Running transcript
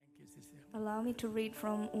Allow me to read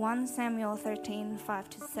from 1 Samuel 13,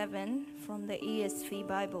 5-7 from the ESV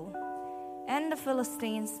Bible. And the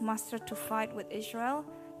Philistines mustered to fight with Israel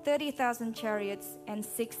 30,000 chariots and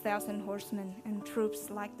 6,000 horsemen and troops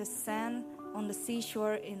like the sand on the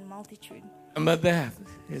seashore in multitude. But that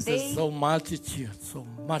is so multitude, so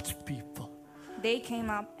much people. They came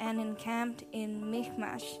up and encamped in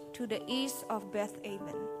Michmash to the east of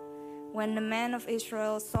Beth-aven. When the men of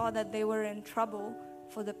Israel saw that they were in trouble,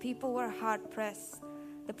 for the people were hard-pressed,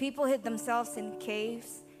 the people hid themselves in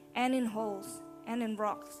caves and in holes and in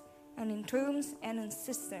rocks and in tombs and in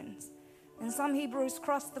cisterns. And some Hebrews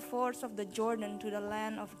crossed the fords of the Jordan to the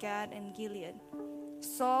land of Gad and Gilead.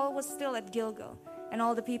 Saul was still at Gilgal, and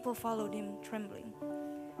all the people followed him trembling.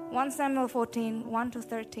 1 Samuel 14,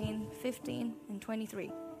 1-13, 15, and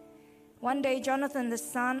 23. One day Jonathan the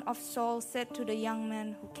son of Saul said to the young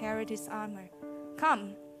man who carried his armor,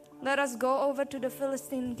 "Come, let us go over to the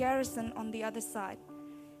Philistine garrison on the other side."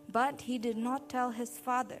 But he did not tell his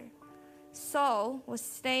father. Saul was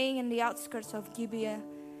staying in the outskirts of Gibeah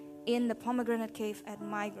in the pomegranate cave at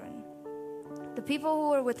Migron. The people who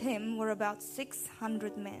were with him were about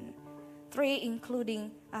 600 men, 3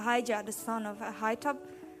 including Ahijah the son of Ahitub,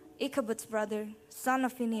 Ichabod's brother, son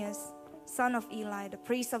of Phinehas, son of Eli, the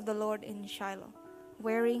priest of the Lord in Shiloh,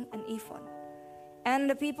 wearing an ephod. And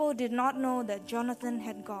the people did not know that Jonathan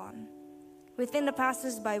had gone. Within the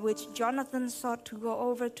passes by which Jonathan sought to go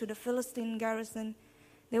over to the Philistine garrison,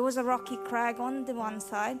 there was a rocky crag on the one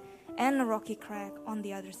side and a rocky crag on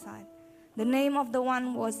the other side. The name of the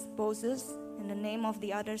one was Bozez, and the name of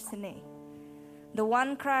the other Seneh. The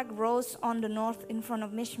one crag rose on the north in front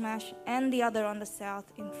of Michmash, and the other on the south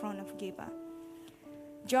in front of Geba.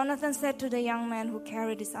 Jonathan said to the young man who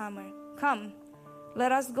carried his armor, "Come,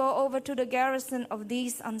 let us go over to the garrison of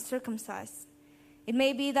these uncircumcised. It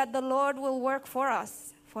may be that the Lord will work for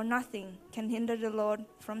us, for nothing can hinder the Lord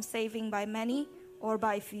from saving by many or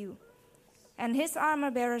by few." And his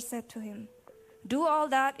armor-bearer said to him, "Do all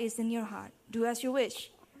that is in your heart. Do as you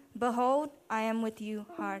wish. Behold, I am with you,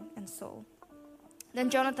 heart and soul." Then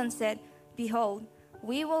Jonathan said, "Behold,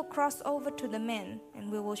 we will cross over to the men,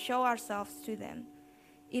 and we will show ourselves to them.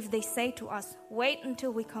 If they say to us, 'Wait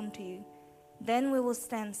until we come to you,' then we will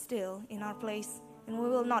stand still in our place, and we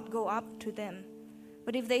will not go up to them.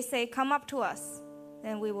 But if they say, 'Come up to us,'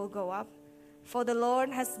 then we will go up. For the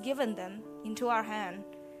Lord has given them into our hand,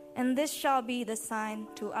 and this shall be the sign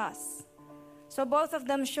to us." So both of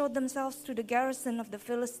them showed themselves to the garrison of the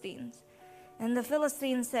Philistines. And the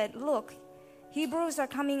Philistines said, "Look, Hebrews are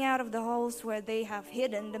coming out of the holes where they have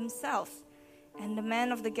hidden themselves." And the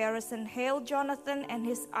men of the garrison hailed Jonathan and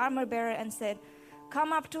his armor-bearer and said,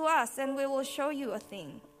 "Come up to us, and we will show you a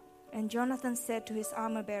thing." And Jonathan said to his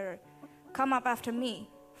armor-bearer, "Come up after me,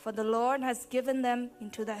 for the Lord has given them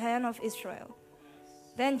into the hand of Israel."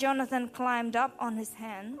 Then Jonathan climbed up on his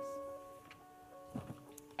hands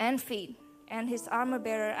and feet, and his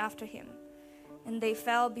armor-bearer after him. And they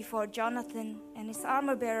fell before Jonathan, and his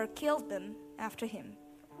armor-bearer killed them after him.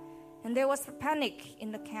 And there was a panic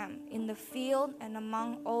in the camp, in the field, and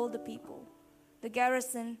among all the people. The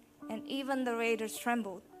garrison and even the raiders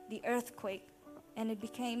trembled, the earth quaked, and it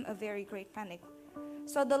became a very great panic.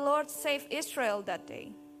 So the Lord saved Israel that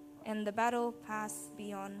day, and the battle passed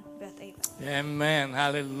beyond Beth-aven. Amen.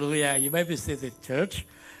 Hallelujah. You may be seated, church.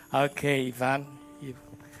 Okay, Ivan,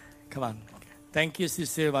 come on. Thank you,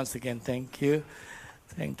 Cecile, once again. Thank you.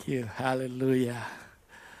 Thank you. Hallelujah.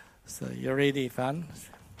 So you ready, Ivan?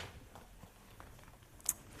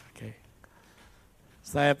 Okay.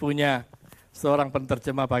 Saya punya seorang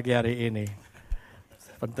penterjemah pagi hari ini.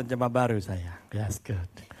 Penterjemah baru saya. Yes, good.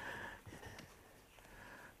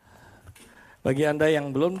 Bagi Anda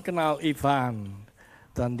yang belum kenal Ivan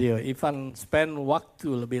dan Dio, Ivan spend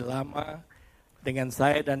waktu lebih lama dengan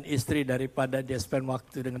saya dan istri daripada dia spend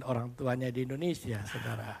waktu dengan orang tuanya di Indonesia,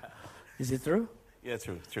 saudara. Is it true? Yeah,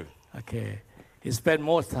 true. Okay. He spent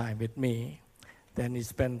more time with me than he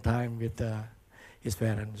spent time with his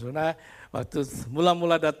parents. So, nah, waktu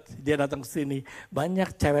mula-mula dia datang ke sini,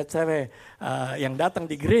 banyak cewek-cewek yang datang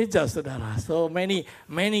di gereja, saudara. So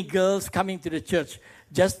many girls coming to the church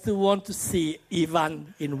just to want to see Ivan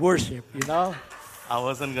in worship, you know. I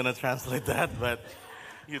wasn't going to translate that, but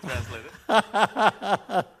you translate it.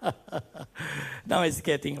 Now it's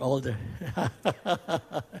getting older.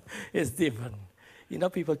 It's different. You know,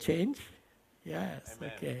 people change. Yes,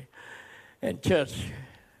 Amen. Okay. And church,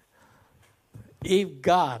 if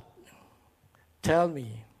God told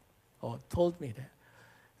me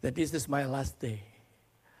that this is my last day,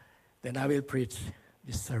 then I will preach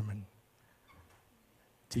this sermon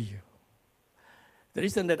to you. The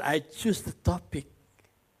reason that I choose the topic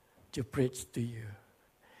to preach to you.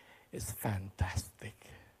 It's fantastic.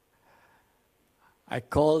 I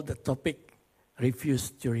call the topic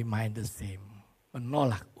refuse to remain the same.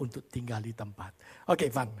 Menolak untuk tinggal di tempat.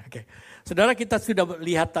 Oke, Van. Oke. Saudara, kita sudah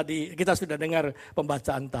lihat tadi, kita sudah dengar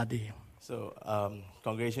pembacaan tadi. So,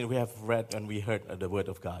 congregation, we have read and we heard the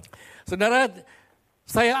word of God. Saudara,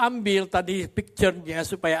 saya ambil tadi picture-nya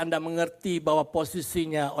supaya Anda mengerti bahwa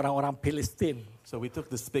posisinya orang-orang Filistin. So we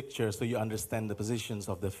took this picture so you understand the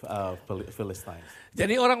positions of the Philistines.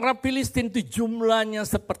 Jadi orang-orang Filistin itu jumlahnya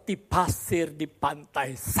seperti pasir di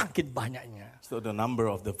pantai, saking banyaknya. So the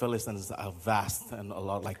number of the Philistines are vast and a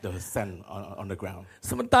lot like the sand on the ground.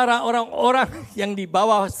 Sementara orang-orang yang di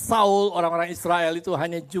bawah Saul, orang-orang Israel itu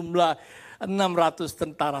hanya jumlah 600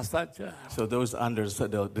 tentara saja. So those under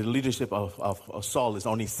the leadership of Saul is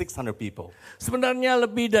only 600 people. Sebenarnya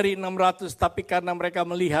lebih dari 600, tapi karena mereka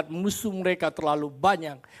melihat musuh mereka terlalu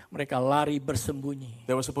banyak, mereka lari bersembunyi.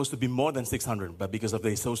 There were supposed to be more than 600, but because of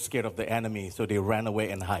they so scared of the enemy, so they ran away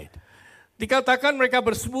and hide. Dikatakan mereka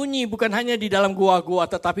bersembunyi bukan hanya di dalam gua-gua,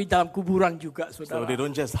 tetapi dalam kuburan juga, saudara. So they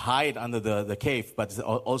don't just hide under the cave, but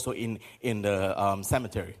also in the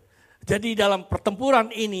cemetery. Jadi dalam pertempuran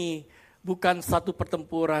ini bukan satu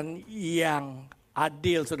pertempuran yang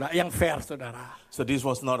adil, saudara, yang fair, saudara. So this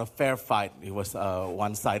was not a fair fight; it was a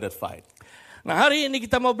one-sided fight. Nah, hari ini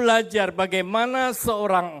kita mau belajar bagaimana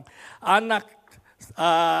seorang anak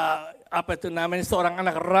seorang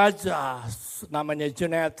anak raja namanya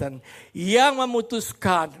Jonathan yang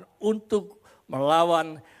memutuskan untuk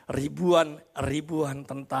melawan ribuan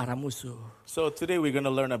tentara musuh. So today we're going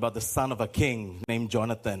to learn about the son of a king named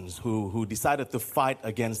Jonathan who decided to fight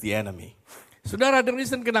against the enemy. Saudara, the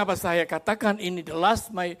reason kenapa saya katakan ini the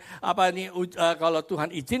last kalau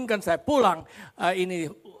Tuhan izinkan saya pulang,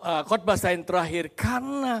 ini khotbah saya yang terakhir,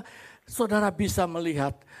 karena saudara bisa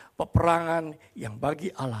melihat peperangan yang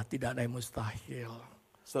bagi Allah tidak ada yang mustahil.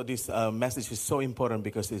 So this message is so important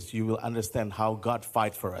because you will understand how God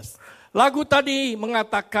fight for us. Lagu tadi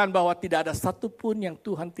mengatakan bahwa tidak ada satupun yang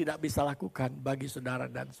Tuhan tidak bisa lakukan bagi saudara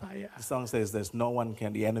dan saya. The song says there's no one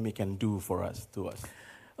the enemy can do for us, to us.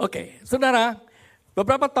 Oke, saudara,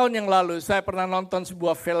 beberapa tahun yang lalu saya pernah nonton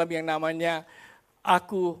sebuah film yang namanya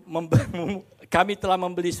Kami telah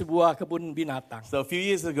membeli sebuah kebun binatang. So a few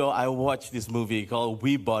years ago I watched this movie called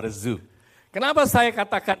We Bought a Zoo. Kenapa saya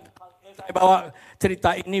katakan saya bawa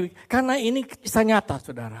cerita ini? Karena ini kisah nyata,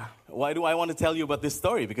 saudara. Why do I want to tell you about this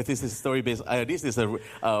story? Because this is a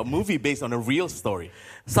movie based on a real story.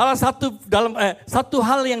 Salah satu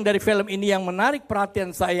hal yang dari film ini yang menarik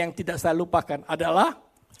perhatian saya yang tidak saya lupakan adalah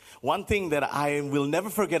one thing that I will never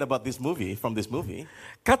forget about this movie,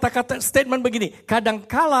 kata-kata statement begini,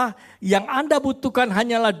 kadangkala yang Anda butuhkan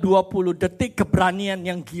hanyalah 20 detik keberanian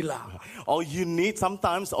yang gila. All you need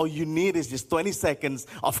is just 20 seconds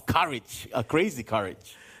of courage, a crazy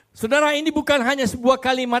courage. Saudara, ini bukan hanya sebuah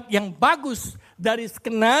kalimat yang bagus dari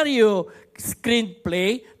skenario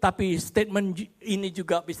screenplay, tapi statement ini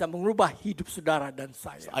juga bisa mengubah hidup saudara dan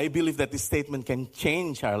saya. I believe that this statement can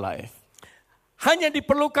change our life. Hanya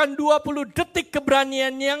diperlukan 20 detik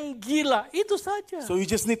keberanian yang gila, itu saja. So you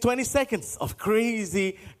just need 20 seconds of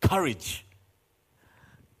crazy courage.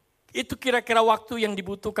 Itu kira-kira waktu yang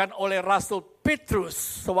dibutuhkan oleh Rasul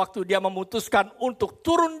Petrus sewaktu dia memutuskan untuk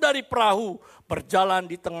turun dari perahu berjalan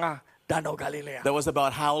di tengah Danau Galilea. That was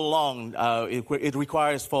about how long it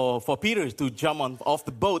requires for Peter to jump off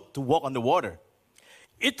the boat to walk on the water.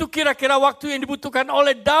 Itu kira-kira waktu yang dibutuhkan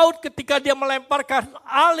oleh Daud ketika dia melemparkan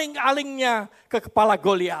aling-alingnya ke kepala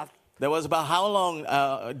Goliat. That was about how long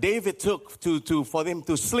David took for them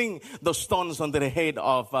to sling those stones onto the head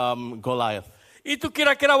of Goliath. Itu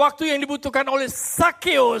kira-kira waktu yang dibutuhkan oleh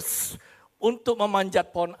Zacchaeus untuk memanjat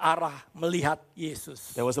pohon ara melihat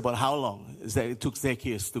Yesus. That was about how long it took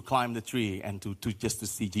Zacchaeus to climb the tree and to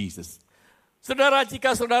see Jesus. Saudara,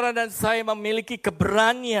 jika saudara dan saya memiliki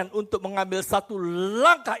keberanian untuk mengambil satu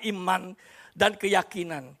langkah iman dan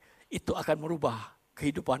keyakinan, itu akan merubah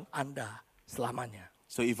kehidupan Anda selamanya.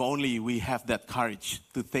 So if only we have that courage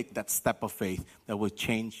to take that step of faith that will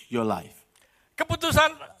change your life. Keputusan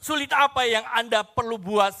sulit apa yang Anda perlu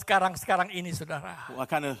buat sekarang ini, saudara? What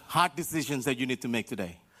kind of hard decisions that you need to make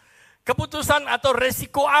today? Keputusan atau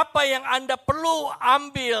resiko apa yang Anda perlu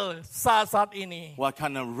ambil saat ini? What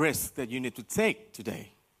kind of risk that you need to take today?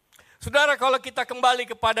 Saudara, kalau kita kembali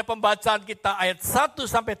kepada pembacaan kita ayat 1-3,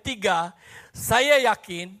 saya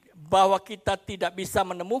yakin bahwa kita tidak bisa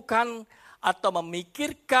menemukan atau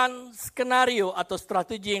memikirkan skenario atau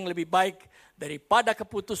strategi yang lebih baik daripada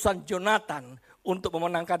keputusan Jonathan untuk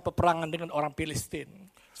memenangkan peperangan dengan orang Filistin.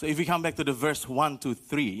 So if you come back to the verse 1 to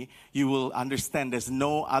 3, you will understand there's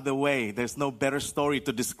no other way. There's no better story to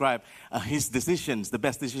describe his decisions, the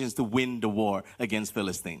best decisions to win the war against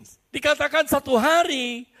Philistines. Dikatakan satu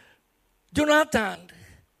hari, Jonathan,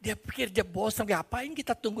 dia pikir dia bosan, ngapain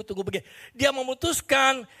kita tunggu-tunggu begini. Dia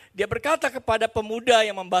memutuskan, dia berkata kepada pemuda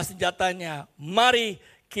yang membawa senjatanya, mari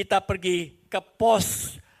kita pergi ke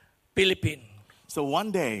pos Filipin. So one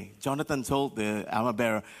day, Jonathan told the armor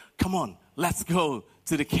bearer, come on, let's go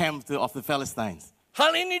to the camp of the Philistines.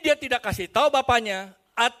 Hal ini dia tidak kasih tahu bapaknya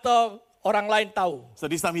atau orang lain tahu. So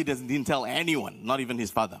this time he didn't tell anyone, not even his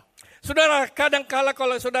father. Saudara, kadang-kala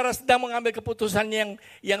kalau saudara sedang mengambil keputusan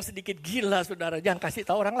yang sedikit gila, saudara, jangan kasih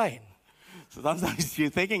tahu orang lain. So sometimes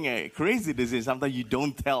you're taking a crazy decision, sometimes you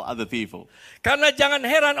don't tell other people. Karena jangan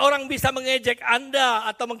heran orang bisa mengejek Anda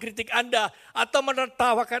atau mengkritik Anda atau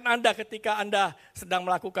menertawakan Anda ketika Anda sedang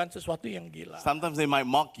melakukan sesuatu yang gila. Sometimes they might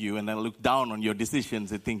mock you and then look down on your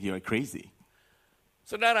decisions and think you're crazy.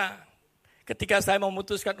 Saudara, ketika saya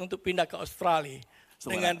memutuskan untuk pindah ke Australia,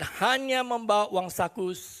 dengan hanya membawa uang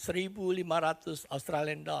saku 1.500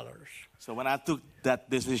 Australian dollars. So when I took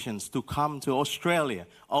that decision to come to Australia,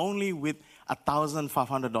 only with $1,500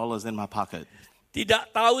 in my pocket.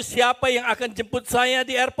 Tidak tahu siapa yang akan jemput saya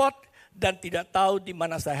di airport dan tidak tahu di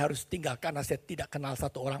mana saya harus tinggal karena saya tidak kenal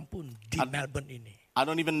satu orang pun di Melbourne ini. I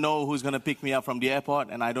don't even know who's going to pick me up from the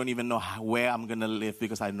airport, and I don't even know where I'm going to live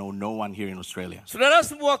because I know no one here in Australia. Saudara,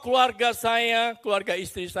 semua keluarga saya, keluarga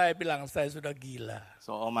istri saya bilang saya sudah gila.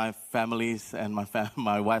 So all my families and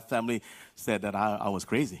my wife's family said that I was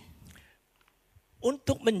crazy.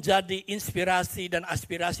 Untuk menjadi inspirasi dan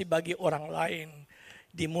aspirasi bagi orang lain,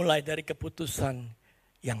 dimulai dari keputusan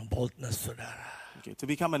yang boldness, saudara. Okay, to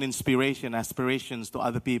become an inspiration, aspirations to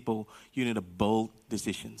other people, you need a bold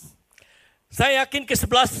decisions. Saya yakin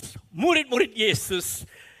ke-11 murid-murid Yesus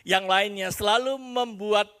yang lainnya selalu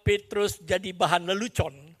membuat Petrus jadi bahan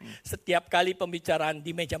lelucon setiap kali pembicaraan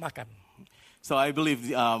di meja makan. So I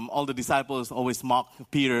believe all the disciples always mock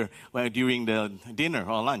Peter during the dinner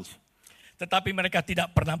or lunch. Tetapi mereka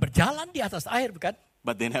tidak pernah berjalan di atas air, bukan?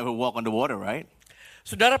 But they never walk on the water, right?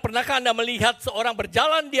 Saudara, pernahkah Anda melihat seorang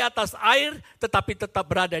berjalan di atas air tetapi tetap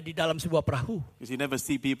berada di dalam sebuah perahu? Because you never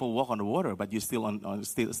see people walk on the water, but you still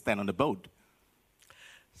stand on the boat.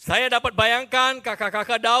 Saya dapat bayangkan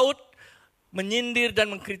kakak-kakak Daud menyindir dan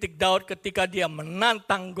mengkritik Daud ketika dia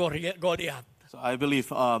menantang Goliat. So I believe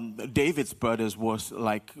David's brothers was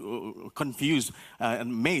like confused and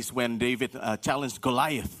amazed when David challenged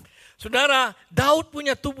Goliath. Saudara, Daud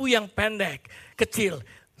punya tubuh yang pendek, kecil.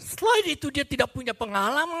 Selain itu dia tidak punya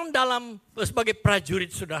pengalaman sebagai prajurit,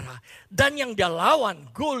 saudara. Dan yang dia lawan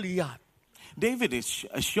Goliat. David is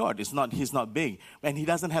short, he's not big, and he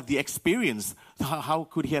doesn't have the experience. How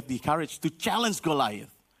could he have the courage to challenge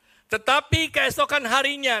Goliath? Tetapi keesokan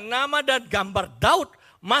harinya nama dan gambar Daud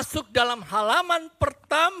masuk dalam halaman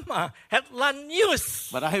pertama headline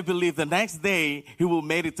news. But I believe the next day he will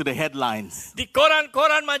make it to the headlines. Di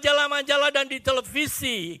koran-koran, majalah-majalah dan di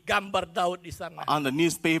televisi gambar Daud di sana. On the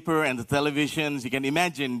newspaper and the televisions, you can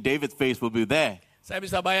imagine David's face will be there. Saya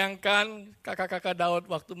bisa bayangkan kakak-kakak Daud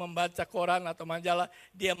waktu membaca koran atau majalah,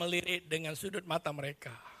 dia melirik dengan sudut mata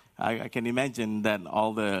mereka. I can imagine that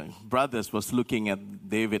all the brothers was looking at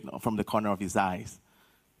David from the corner of his eyes.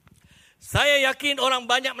 Saya yakin orang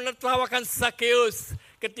banyak menertawakan Sakeus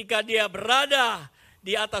ketika dia berada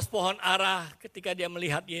di atas pohon ara, ketika dia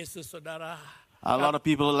melihat Yesus, saudara. A lot of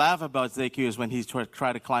people laugh about Zacchaeus when he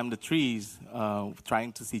tried to climb the trees,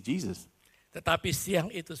 trying to see Jesus. Tetapi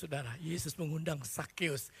siang itu, saudara, Yesus mengundang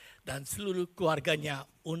Sakeus dan seluruh keluarganya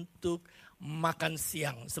untuk makan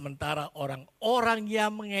siang. Sementara orang-orang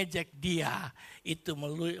yang mengejek dia itu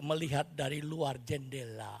melihat dari luar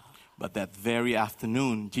jendela. But that very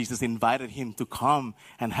afternoon, Jesus invited him to come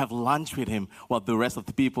and have lunch with him while the rest of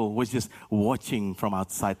the people was just watching from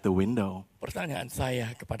outside the window. Pertanyaan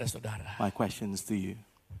saya kepada saudara. My questions to you.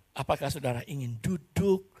 Apakah saudara ingin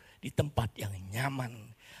duduk di tempat yang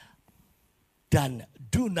nyaman dan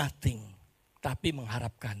do nothing, tapi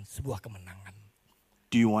mengharapkan sebuah kemenangan?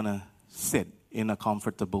 Do you want to sit in a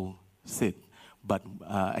comfortable seat, but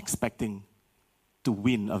expecting to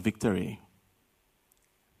win a victory?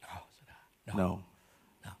 No.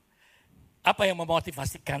 Apa yang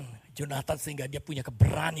memotivasikan Jonathan sehingga dia punya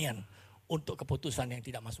keberanian untuk keputusan yang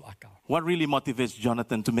tidak masuk akal? What really motivates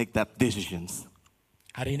Jonathan to make that decisions?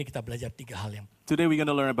 Hari ini kita belajar 3 hal yang. Today we're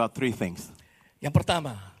going to learn about 3 things. Yang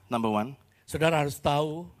pertama, Number 1, saudara harus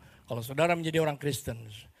tahu kalau saudara menjadi orang Kristen,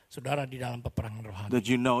 saudara di dalam peperangan rohani.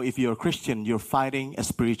 That you know if you're a Christian, you're fighting a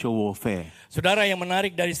spiritual warfare. Saudara, yang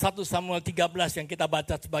menarik dari 1 Samuel 13 yang kita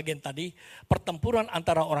baca sebagian tadi, pertempuran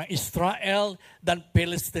antara orang Israel dan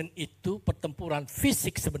Palestina itu pertempuran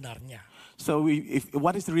fisik sebenarnya. So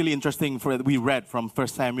what is really interesting we read from 1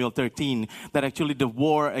 Samuel 13 that actually the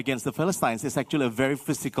war against the Philistines is actually a very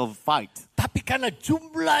physical fight. Tapi karena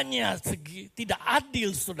jumlahnya tidak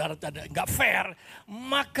adil, saudara, nggak fair,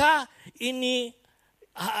 maka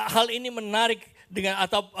hal ini menarik dengan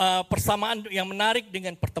atau persamaan yang menarik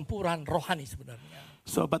dengan pertempuran rohani sebenarnya.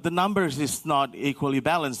 So, but the numbers is not equally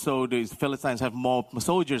balanced. So the Philistines have more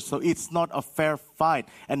soldiers. So it's not a fair fight,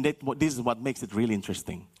 and this is what makes it really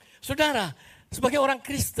interesting. Saudara, sebagai orang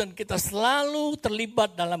Kristen kita selalu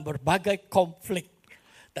terlibat dalam berbagai konflik.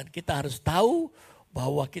 Dan kita harus tahu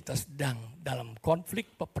bahwa kita sedang dalam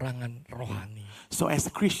konflik peperangan rohani. So as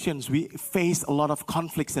Christians, we face a lot of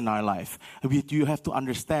conflicts in our life. You have to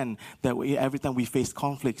understand that every time we face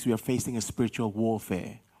conflicts, we are facing a spiritual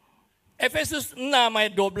warfare. Efesus 6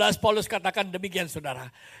 ayat 12, Paulus katakan demikian,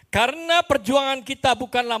 saudara. Karena perjuangan kita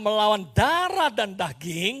bukanlah melawan darah dan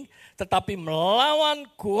daging, tetapi melawan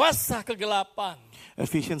kuasa kegelapan.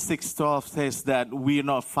 Ephesians 6:12 says that we are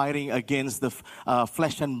not fighting against the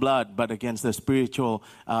flesh and blood, but against the spiritual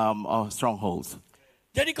strongholds.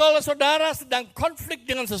 Jadi kalau saudara sedang konflik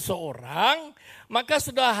dengan seseorang, maka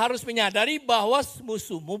sudah harus menyadari bahwa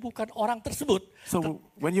musuhmu bukan orang tersebut. So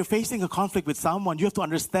when you're facing a conflict with someone, you have to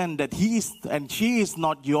understand that he is and she is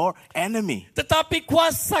not your enemy. Tetapi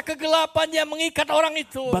kuasa kegelapan yang mengikat orang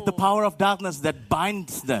itu. But the power of darkness that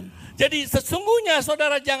binds them. Jadi sesungguhnya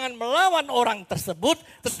saudara jangan melawan orang tersebut,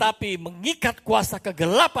 tetapi mengikat kuasa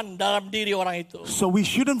kegelapan dalam diri orang itu. So we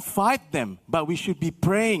shouldn't fight them, but we should be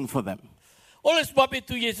praying for them. Oleh sebab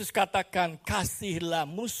itu Yesus katakan, kasihilah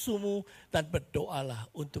musuhmu dan berdoalah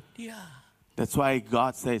untuk dia. That's why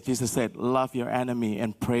Jesus said, love your enemy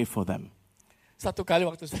and pray for them. Satu kali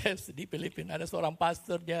waktu saya di Filipina, ada seorang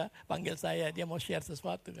pastor, dia panggil saya, dia mau share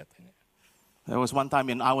sesuatu katanya. There was one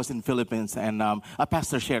time I was in Philippines and a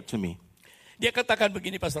pastor shared to me. Dia katakan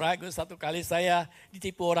begini, Pastor Agus, satu kali saya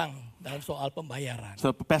ditipu orang dalam soal pembayaran.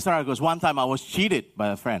 So Pastor Agus, one time I was cheated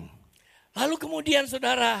by a friend. Lalu kemudian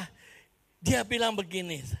saudara, dia bilang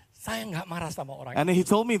begini, saya nggak marah sama orang. And he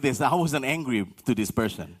told me this, I wasn't angry to this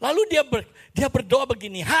person. Lalu dia berdoa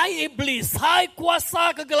begini, hai iblis, hai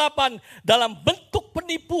kuasa kegelapan dalam bentuk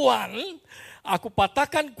penipuan, aku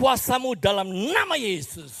patahkan kuasamu dalam nama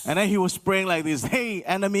Yesus. And then he was praying like this, hey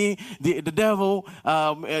enemy, the devil,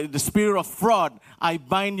 the spirit of fraud, I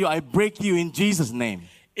bind you, I break you in Jesus' name.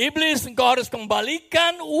 Iblis, engkau harus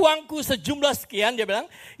kembalikan uangku sejumlah sekian, dia bilang,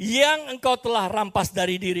 yang engkau telah rampas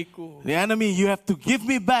dari diriku. The enemy, you have to give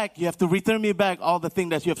me back, you have to return me back all the things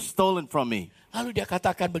that you have stolen from me. Lalu dia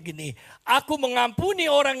katakan begini, aku mengampuni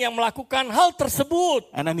orang yang melakukan hal tersebut.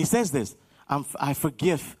 And then he says this, I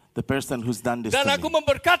forgive the person who's done this Dan to aku me.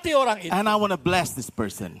 memberkati orang itu. And I want to bless this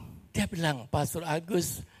person. Dia bilang, Pastor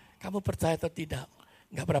Agus, kamu percaya atau tidak?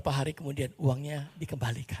 Nggak berapa hari kemudian uangnya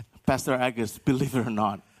dikembalikan. Pastor Agus, believe it or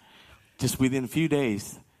not, just within a few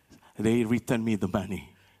days, they return me the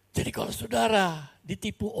money. Jadi kalau saudara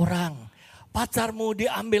ditipu orang, pacarmu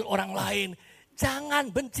diambil orang lain,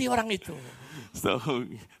 jangan benci orang itu. So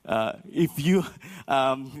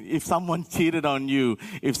if someone cheated on you,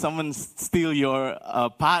 if someone steal your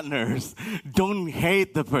partners, don't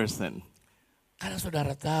hate the person. Karena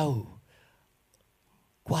saudara tahu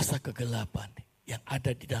kuasa kegelapan yang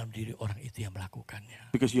ada di dalam diri orang itu yang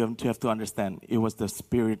melakukannya. Because you have to understand, it was the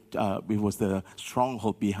spirit, it was the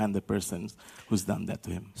stronghold behind the person who's done that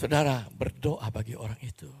to him. Saudara berdoa bagi orang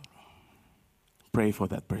itu. Pray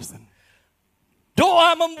for that person.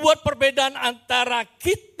 Doa membuat perbedaan antara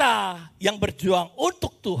kita yang berjuang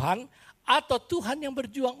untuk Tuhan atau Tuhan yang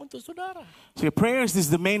berjuang untuk saudara. So prayers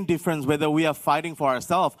is the main difference whether we are fighting for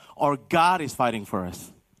ourselves or God is fighting for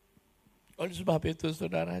us. Oleh sebab itu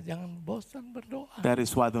saudara jangan bosan berdoa. That is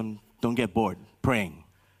why don't get bored praying.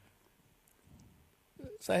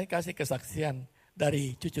 Saya kasih kesaksian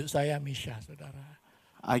dari cucu saya Misha, saudara.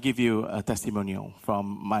 I give you a testimonial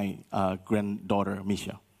from my granddaughter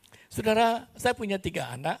Misha. Saudara, saya punya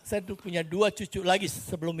 3 anak, saya punya 2 cucu lagi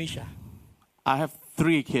sebelum Misha. I have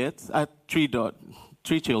 3 kids, 3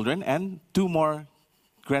 children and 2 more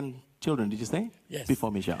grandchildren. Did you say? Yes. Before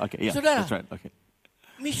Misha. Okay, yeah, Saudara, that's right. Okay.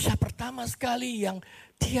 Misha pertama sekali yang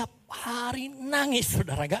tiap hari nangis,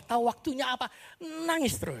 saudara. Gak tahu waktunya apa,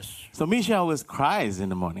 nangis terus. So Misha always cries in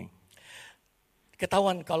the morning.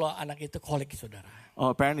 Ketahuan kalau anak itu kolik, saudara.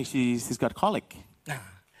 Oh, apparently she's got colic. Nah,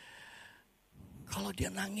 kalau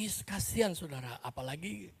dia nangis, kasihan saudara.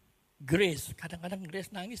 Apalagi Grace, kadang-kadang Grace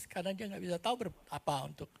nangis, kadang dia nggak bisa tahu apa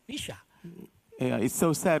untuk Misha. Yeah, it's so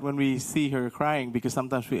sad when we see her crying because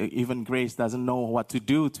sometimes even Grace doesn't know what to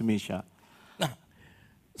do to Misha. Nah,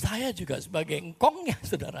 saya juga sebagai engkongnya,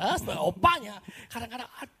 saudara, sebagai opanya, kadang-kadang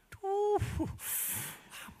aduh,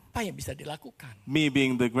 apa yang bisa dilakukan? Me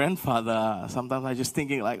being the grandfather, sometimes I just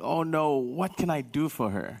thinking like, oh no, what can I do for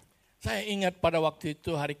her? Saya ingat pada waktu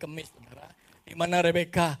itu hari Kamis, saudara, di mana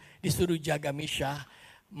Rebecca disuruh jaga Misha,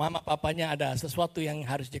 mama papanya ada sesuatu yang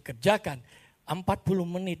harus dikerjakan. 40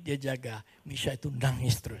 menit dia jaga, Misha itu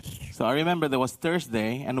nangis terus. So I remember there was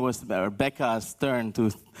Thursday and it was Rebecca's turn to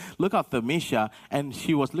look after Misha and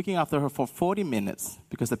she was looking after her for 40 minutes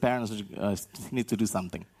because the parents need to do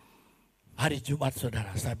something. Hari Jumat,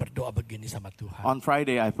 saudara, saya berdoa begini sama Tuhan. On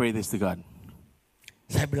Friday I pray this to God.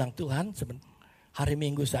 Saya bilang, Tuhan, hari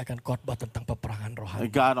Minggu saya akan khotbah tentang peperangan rohani.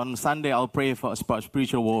 God, on Sunday I'll pray for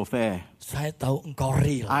spiritual warfare. Saya tahu engkau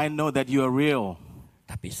real. I know that you are real.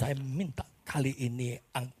 Tapi saya minta kali ini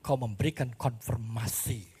engkau memberikan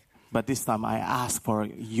konfirmasi. But this time I ask for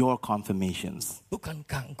your confirmations.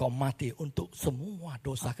 Bukankah engkau mati untuk semua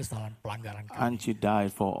dosa, kesalahan, pelanggaran kami? Aren't you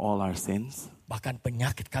died for all our sins? Bahkan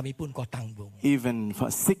penyakit kami pun kau tanggung. Even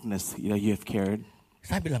for sickness you have carried.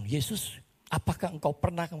 Saya bilang, Yesus, apakah engkau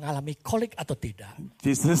pernah mengalami kolik atau tidak?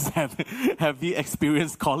 Jesus, have you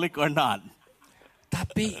experienced colic or not?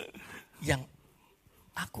 Tapi yang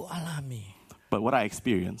aku alami, but what I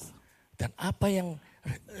experienced, dan apa yang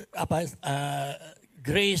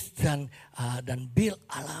Grace dan Bill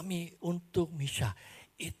alami untuk Misha,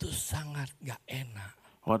 itu sangat gak enak.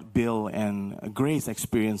 what Bill and Grace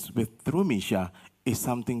experienced through Misha is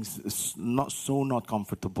something not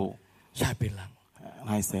comfortable. Saya bilang, And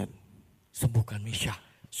I said, sembuhkan Misha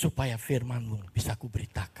supaya firman-Mu bisa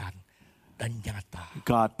kuberitakan dan nyata.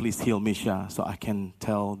 God, please heal Misha so I can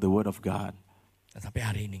tell the word of God. Dan sampai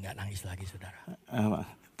hari ini gak nangis lagi, saudara.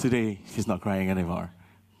 Today, she's not crying anymore.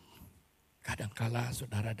 Kadangkala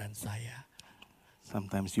saudara dan saya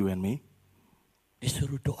Sometimes you and me,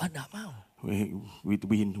 disuruh doa gak mau.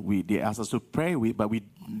 they ask us to pray, but we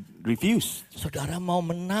refuse. Saudara mau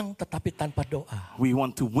menang tetapi tanpa doa. We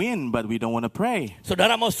want to win, but we don't want to pray.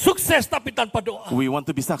 Saudara mau sukses tapi tanpa doa. We want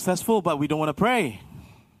to be successful, but we don't want to pray.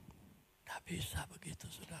 Gak bisa begitu,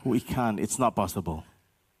 saudara. We can't. It's not possible.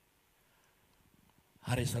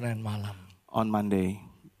 Hari Senin malam, On Monday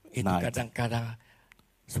itu night, kadang-kadang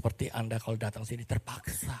seperti Anda kalau datang sini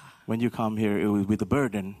terpaksa. when you come here with a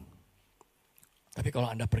burden, Tapi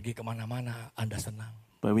kalau Anda pergi kemana-mana, Anda senang.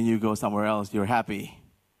 but when you go somewhere else, you're happy.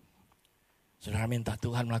 Saudara minta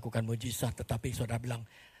Tuhan melakukan mujizat, tetapi saudara bilang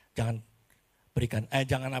jangan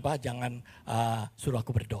suruh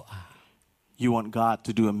aku berdoa. You want God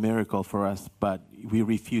to do a miracle for us, but we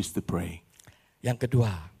refuse to pray. Yang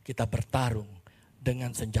kedua, kita bertarung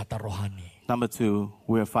dengan senjata rohani. Number two,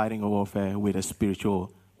 we're fighting a warfare with a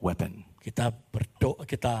spiritual weapon. Kita berdoa,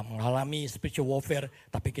 kita mengalami spiritual warfare,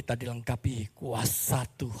 tapi kita dilengkapi kuasa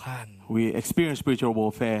Tuhan. We experience spiritual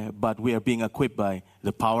warfare, but we are being equipped by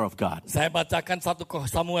the power of God. Saya bacakan 1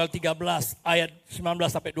 Samuel 13 ayat 19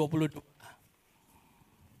 sampai 22.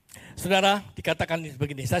 Saudara, dikatakan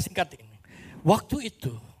begini, saya singkatin. Waktu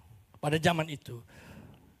itu, pada zaman itu,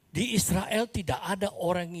 di Israel tidak ada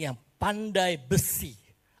orang yang pandai besi.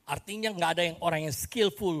 Artinya nggak ada orang yang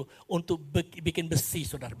skillful untuk bikin besi,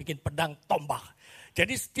 saudara, bikin pedang, tombak.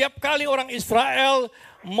 Jadi setiap kali orang Israel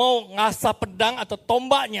mau ngasah pedang atau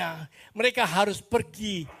tombaknya, mereka harus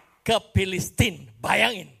pergi ke Filistin.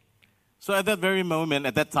 Bayangin. So at that very moment,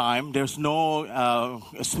 at that time, there's no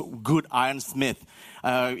good ironsmith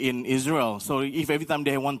in Israel. So if every time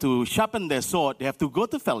they want to sharpen their sword, they have to go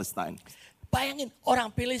to Palestine. Bayangin,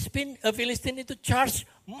 orang Filistin itu charge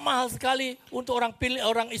mahal sekali untuk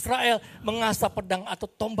orang Israel mengasah pedang atau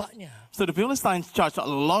tombaknya. So the Philistines charge a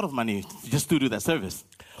lot of money just to do that service.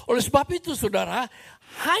 Oleh sebab itu, saudara,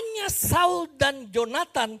 hanya Saul dan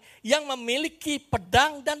Jonathan yang memiliki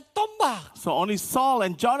pedang dan tombak. So only Saul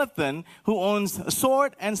and Jonathan who owns a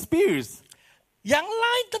sword and spears. Yang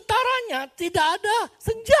lain tentaranya tidak ada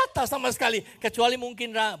senjata sama sekali. Kecuali mungkin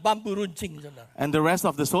bambu runcing, saudara. And the rest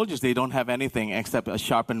of the soldiers, they don't have anything except a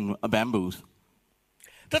sharpened bamboos.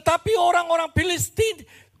 Tetapi orang-orang Filistin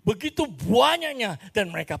begitu banyaknya dan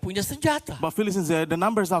mereka punya senjata. But Philistines, the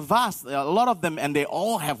numbers are vast, a lot of them, and they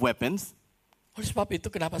all have weapons. Oleh sebab itu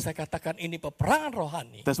kenapa saya katakan ini peperangan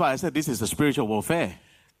rohani. That's why I said this is a spiritual warfare.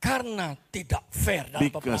 Karena tidak fair dalam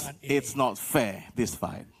Because peperangan ini. it's not fair, this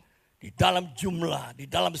fight. Di dalam jumlah, di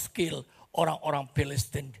dalam skill, orang-orang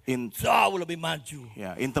Filistin jauh lebih maju.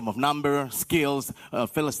 Yeah, in terms of number, skills,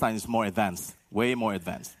 Philistine is more advanced, way more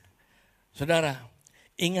advanced. Saudara,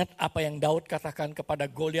 Ingat apa yang Daud katakan kepada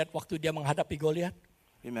Goliat waktu dia menghadapi Goliat?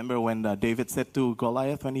 Remember when David said to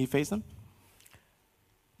Goliath when he faced him?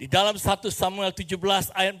 Di dalam 1 Samuel 17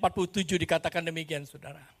 ayat 47 dikatakan demikian,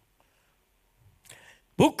 saudara.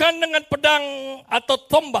 Bukan dengan pedang atau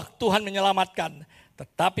tombak Tuhan menyelamatkan,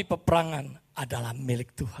 tetapi peperangan adalah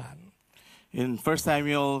milik Tuhan. In 1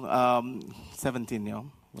 Samuel 17,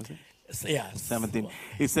 was it? Ya, 17.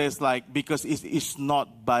 It says because it's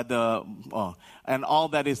not by the, and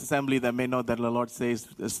all that is assembly that may know that the Lord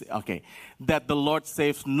saves, that the Lord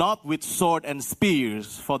saves not with sword and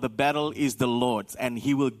spears, for the battle is the Lord's, and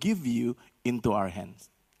he will give you into our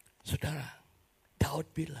hands. Saudara,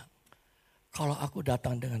 Daud bilang, kalau aku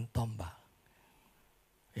datang dengan tombak,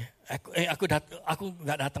 ya, aku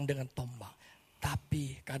nggak datang dengan tombak,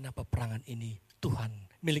 tapi karena peperangan ini Tuhan,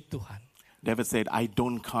 milik Tuhan. David said, I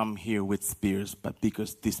don't come here with spears, but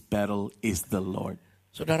because this battle is the Lord.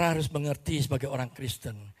 Saudara harus mengerti sebagai orang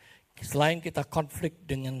Kristen, selain kita konflik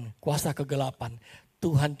dengan kuasa kegelapan,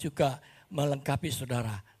 Tuhan juga melengkapi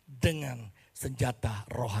saudara dengan senjata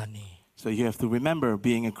rohani. So you have to remember,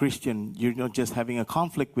 being a Christian, you're not just having a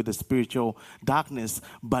conflict with the spiritual darkness,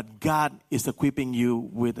 but God is equipping you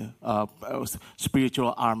with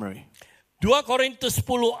spiritual armory. 2 Korintus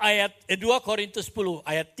 10 ayat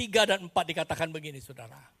 3 dan 4 dikatakan begini,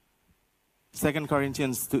 saudara. 2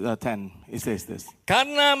 Corinthians 10, it says this.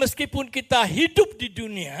 Karena meskipun kita hidup di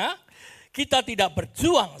dunia, kita tidak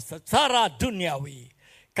berjuang secara duniawi.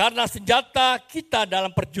 Karena senjata kita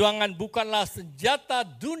dalam perjuangan bukanlah senjata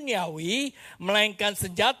duniawi, melainkan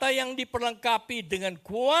senjata yang diperlengkapi dengan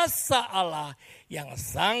kuasa Allah yang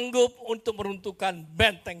sanggup untuk meruntuhkan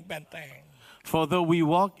benteng-benteng. For though we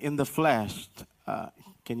walk in the flesh,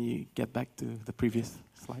 can you get back to the previous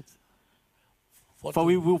slides? For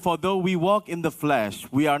though we walk in the flesh,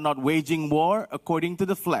 we are not waging war according to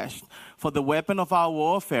the flesh. For the weapon of our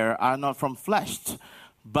warfare are not from flesh,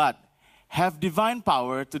 but have divine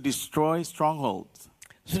power to destroy strongholds.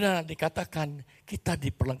 Saudara, dikatakan kita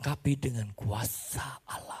diperlengkapi dengan kuasa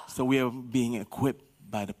Allah. So we are being equipped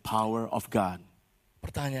by the power of God.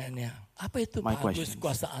 Pertanyaannya, apa itu My bagus questions.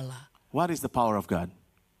 kuasa Allah? What is the power of God?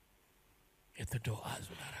 Itu doa,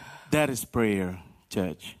 saudara. That is prayer,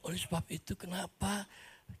 church. Oleh sebab itu kenapa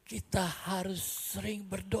kita harus sering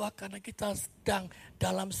berdoa, karena kita sedang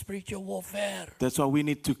dalam spiritual warfare. That's why we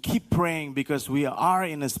need to keep praying, because we are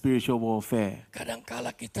in a spiritual warfare.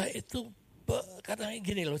 Kadang-kala kita itu kadang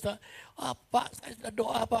gini loh, Pak, saya sudah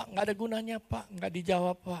doa Pak, nggak ada gunanya Pak, nggak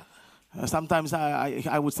dijawab Pak. Sometimes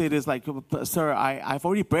I would say this like, sir, I've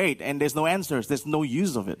already prayed and there's no answers, there's no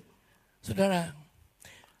use of it. Saudara,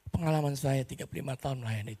 pengalaman saya 35 tahun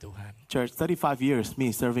melayani Tuhan. Church, 35 years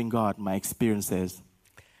me serving God, my experience says,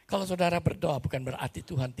 kalau saudara berdoa bukan berarti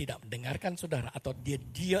Tuhan tidak mendengarkan saudara, atau dia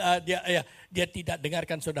tidak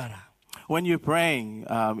dengarkan saudara. When you're praying,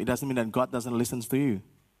 it doesn't mean that God doesn't listen to you.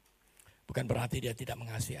 Bukan berarti dia tidak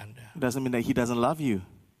mengasihi Anda. It doesn't mean that he doesn't love you.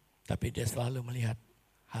 Tapi dia selalu melihat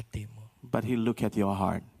hatimu. But he look at your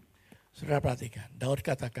heart. Saudara perhatikan, Daud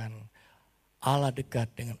katakan, Allah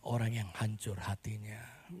dekat dengan orang yang hancur hatinya.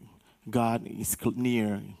 God is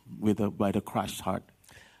near by the crushed heart.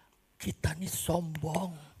 Kita ini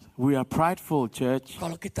sombong. We are prideful, church.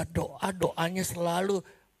 Kalau kita doanya selalu,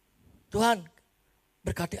 Tuhan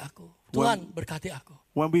berkati aku. Tuhan berkati aku.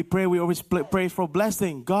 When we pray, we always pray for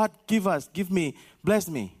blessing. God, give me, bless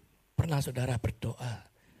me. Pernah saudara berdoa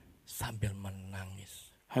sambil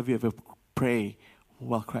menangis? Have you ever pray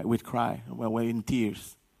with cry, while in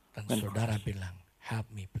tears? Dan saudara bilang,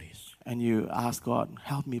 help me please. And you ask God,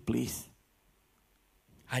 help me please.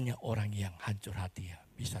 Hanya orang yang hancur hati ya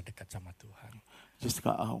bisa dekat sama Tuhan. Just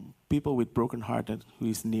people with broken heart who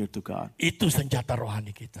is near to God. Itu senjata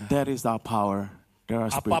rohani kita. That is our power.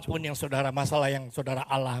 Apapun yang saudara, masalah yang saudara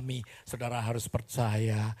alami, saudara harus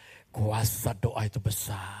percaya kuasa doa itu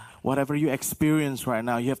besar. Whatever you experience right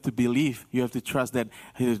now, you have to believe, you have to trust that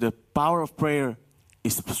the power of prayer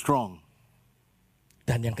is strong.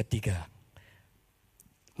 Dan yang ketiga,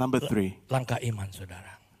 number 3, langkah iman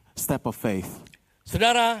saudara. Step of faith.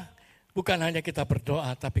 Saudara, bukan hanya kita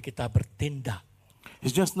berdoa, tapi kita bertindak.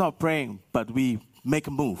 It's just not praying, but we make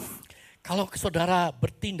a move. Kalau saudara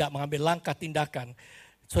bertindak, mengambil langkah tindakan,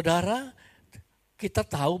 saudara, kita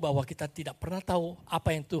tahu bahwa kita tidak pernah tahu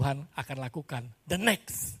apa yang Tuhan akan lakukan. The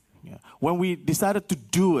next. Yeah. When we decided to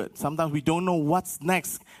do it, sometimes we don't know what's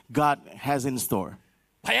next God has in store.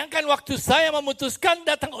 Bayangkan waktu saya memutuskan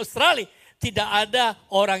datang Australia, tidak ada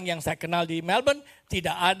orang yang saya kenal di Melbourne,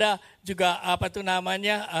 tidak ada juga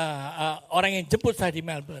orang yang jemput saya di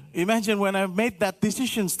Melbourne. Imagine when I made that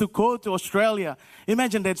decisions to go to Australia.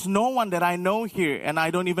 Imagine there's no one that I know here and I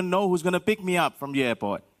don't even know who's going to pick me up from the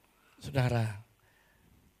airport. Saudara,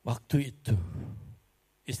 waktu itu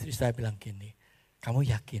istri saya bilang gini, kamu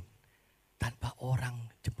yakin tanpa orang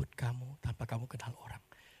jemput kamu, tanpa kamu kenal orang,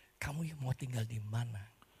 kamu mau tinggal di mana?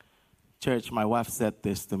 Church, my wife said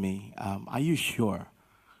this to me. Are you sure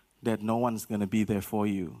that no one's going to be there for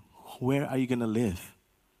you? Where are you going to live?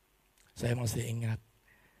 Saya masih ingat.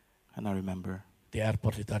 And I remember. Di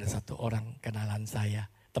airport itu ada satu orang kenalan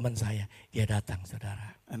saya, teman saya. Dia datang,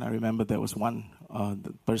 saudara. And I remember there was one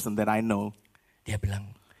person that I know. Dia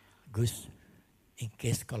bilang, Gus, in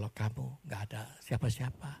case kalau kamu nggak ada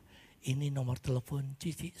siapa-siapa, ini nomor telepon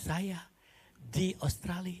cici saya di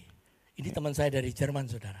Australia. Ini teman saya dari Jerman,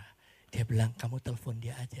 saudara. Dia bilang, kamu telepon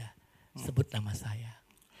dia aja, sebut nama saya.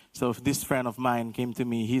 So if this friend of mine came to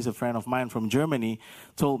me, he's a friend of mine from Germany,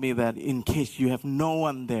 told me that in case you have no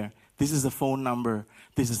one there, this is the phone number,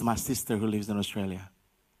 this is my sister who lives in Australia.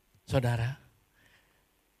 Saudara,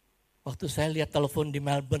 waktu saya lihat telepon di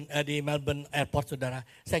Melbourne Airport, saudara,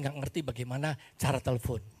 saya nggak ngerti bagaimana cara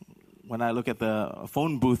telepon. When I look at the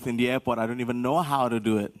phone booth in the airport, I don't even know how to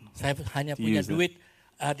do it. Saya hanya punya duit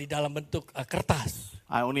di dalam bentuk kertas.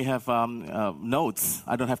 I only have notes.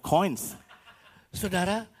 I don't have coins.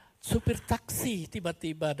 Saudara, supir taksi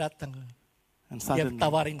tiba-tiba datang. Dia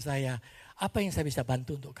tawarin saya, apa yang saya bisa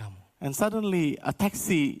bantu untuk kamu? And suddenly a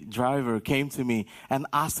taxi driver came to me and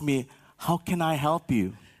asked me, how can I help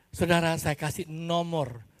you? Saudara, saya kasih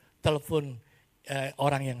nomor telepon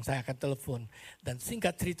orang yang saya akan telepon. Dan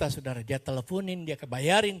singkat cerita, saudara, dia teleponin, dia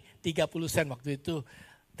kebayarin 30 sen waktu itu.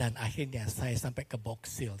 Dan akhirnya saya sampai ke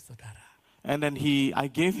Box Hill, saudara. And then I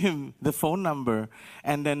gave him the phone number,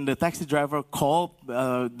 and then the taxi driver called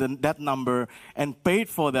that number and paid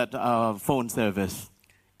for that phone service.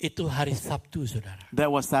 Itu hari Sabtu, saudara. That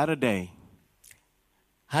was Saturday.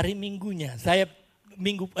 Hari Minggunya,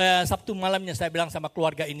 Sabtu malamnya saya bilang sama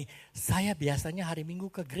keluarga ini, saya biasanya hari Minggu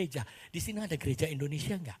ke gereja. Di sini ada gereja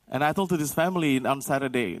Indonesia enggak? And I told to this family on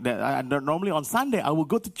Saturday that normally on Sunday I will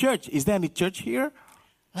go to church. Is there any church here?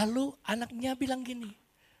 Lalu anaknya bilang gini,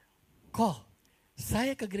 kok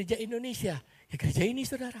saya ke gereja Indonesia, ya gereja ini,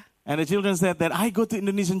 saudara. And the children said that I go to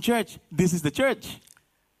Indonesian church. This is the church.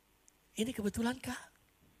 Ini kebetulan kah?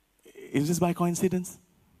 Is this by coincidence?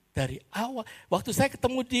 Dari awal, waktu saya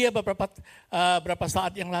ketemu dia beberapa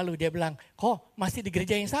saat yang lalu, dia bilang, kok masih di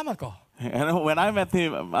gereja yang sama kok? And when I met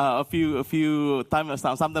him a few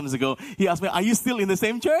sometimes ago, he asked me, are you still in the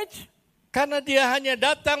same church? Karena dia hanya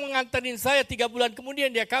datang mengantarin saya 3 bulan kemudian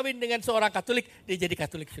dia kawin dengan seorang Katolik, dia jadi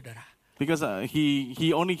Katolik, saudara. Because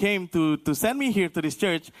he only came to send me here to this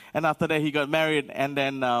church, and after that he got married, and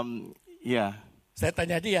then Saya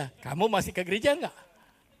tanya dia, kamu masih ke gereja enggak?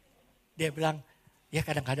 Dia bilang, ya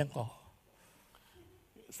kadang-kadang kok.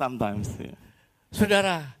 Sometimes. Yeah.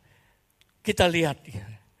 Saudara, kita lihat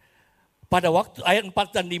pada waktu ayat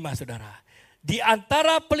 4 dan 5, saudara. Di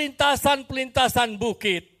antara pelintasan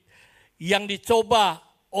bukit yang dicoba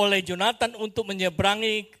oleh Jonathan untuk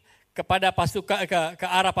menyeberangi kepada ke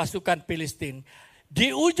arah pasukan Filistin.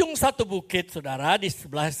 Di ujung satu bukit, saudara, di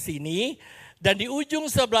sebelah sini, dan di ujung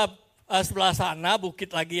sebelah sana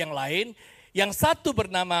bukit lagi yang lain, yang satu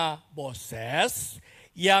bernama Boses,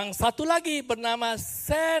 yang satu lagi bernama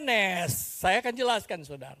Senes. Saya akan jelaskan,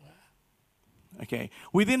 saudara. Okay.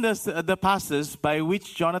 Within the passes by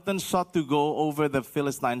which Jonathan sought to go over the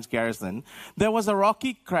Philistines' garrison, there was a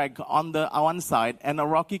rocky crag on the one side and a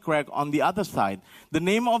rocky crag on the other side. The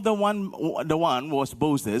name of the one was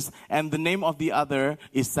Boses, and the name of the other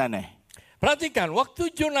is Seneh. Perhatikan, waktu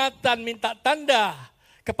Jonathan minta tanda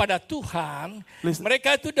kepada Tuhan,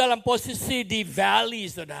 mereka itu dalam posisi di valley,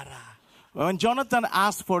 saudara. When Jonathan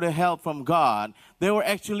asked for the help from God, they were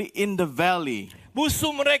actually in the valley. Musuh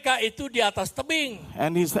mereka itu di atas tebing.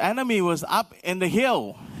 And his enemy was up in the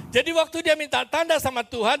hill. Jadi waktu dia minta tanda sama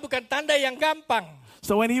Tuhan, bukan tanda yang gampang.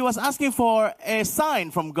 So when he was asking for a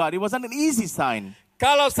sign from God, it wasn't an easy sign.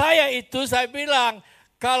 Kalau saya bilang,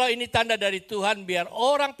 kalau ini tanda dari Tuhan, biar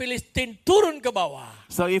orang Filistin turun ke bawah.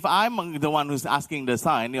 So if I'm the one who's asking the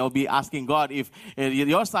sign, you'll be asking God if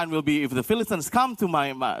your sign will be if the Philistines come to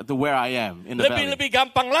to where I am in the valley. Lebih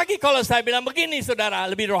gampang lagi kalau saya bilang begini, saudara,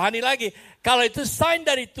 lebih rohani lagi. Kalau itu sign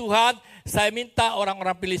dari Tuhan, saya minta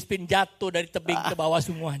orang-orang Filistin jatuh dari tebing ke bawah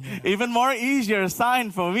semuanya. Even more easier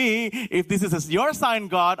sign for me, if this is your sign,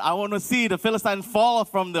 God, I want to see the Philistines fall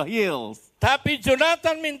from the hills. Tapi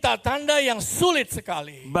Jonathan minta tanda yang sulit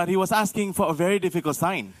sekali. But he was asking for a very difficult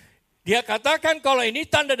sign. Dia katakan kalau ini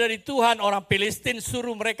tanda dari Tuhan, orang Palestina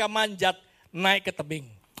suruh mereka manjat naik ke tebing.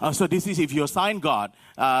 So this is if you're sign God,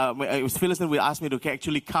 Philistine will ask me to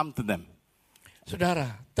actually come to them.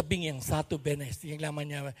 Saudara, tebing yang satu Benes, yang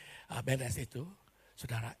namanya Benes itu,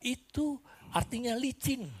 saudara, itu artinya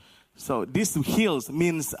licin. So these hills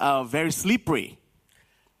means very slippery.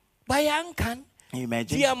 Bayangkan,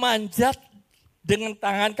 Imagine. dia manjat dengan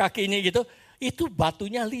tangan kakinya gitu, itu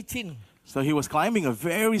batunya licin. So he was climbing a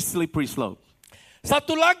very slippery slope.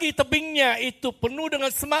 Satu lagi tebingnya itu penuh dengan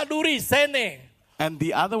semak duri, sene. And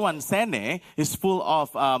the other one, Sene, is full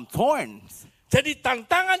of thorns. Jadi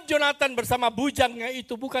tantangan Jonathan bersama bujangnya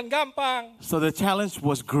itu bukan gampang. So the challenge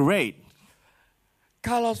was great.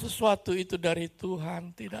 Kalau sesuatu itu dari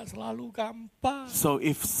Tuhan tidak selalu gampang. So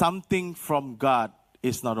if something from God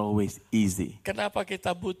is not always easy. Kenapa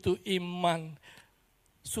kita butuh iman?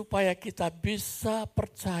 Supaya kita bisa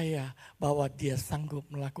percaya bahwa dia sanggup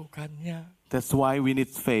melakukannya. That's why we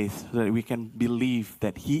need faith, so that we can believe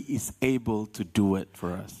that He is able to do it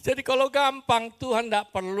for us. Jadi kalau gampang Tuhan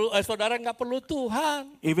tidak perlu, saudara nggak perlu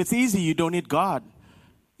Tuhan. If it's easy, you don't need God.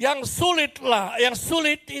 Yang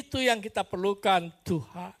sulit itu yang kita perlukan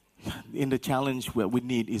Tuhan. In the challenge, what we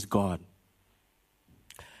need is God.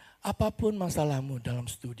 Apapun masalahmu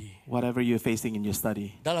dalam studi, Whatever you're facing in your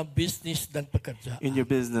study, dalam bisnis dan pekerjaan. in your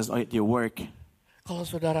business or at your work, Kalau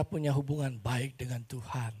saudara punya hubungan baik dengan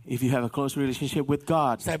Tuhan, if you have a close relationship with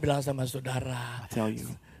God, saya bilang sama saudara, I tell you,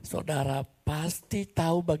 saudara pasti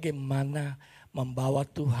tahu bagaimana membawa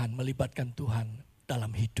Tuhan, melibatkan Tuhan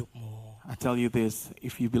dalam hidupmu. I tell you this,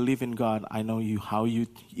 if you believe in God, I know how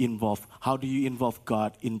do you involve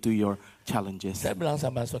God into your challenges. Saya bilang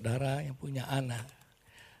sama saudara yang punya anak,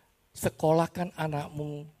 sekolahkan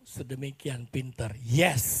anakmu sedemikian pintar.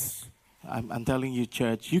 Yes. I'm telling you,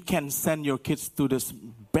 church, you can send your kids to this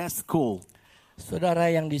best school.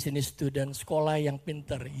 Saudara yang di sini student, sekolah yang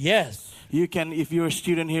pintar. Yes. You can, if you're a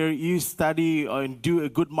student here, you study and do a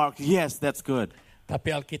good mark. Yes, that's good.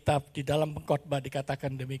 Tapi Alkitab di dalam pengkhotbah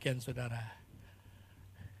dikatakan demikian, saudara.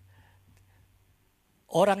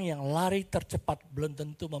 Orang yang lari tercepat belum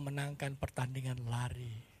tentu memenangkan pertandingan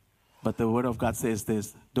lari. But the word of God says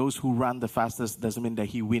this, those who run the fastest doesn't mean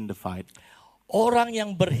that he win the fight. Orang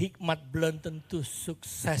yang berhikmat belum tentu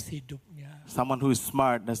sukses hidupnya. Someone who is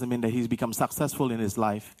smart doesn't mean that he's become successful in his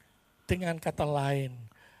life. Dengan kata lain,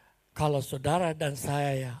 kalau saudara dan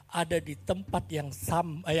saya ada di tempat yang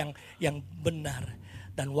benar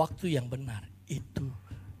dan waktu yang benar, itu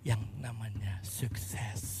yang namanya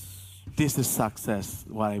sukses. This is success,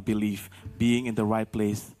 what I believe, being in the right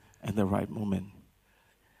place at the right moment.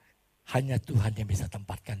 Hanya Tuhan yang bisa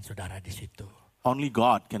tempatkan saudara di situ. Only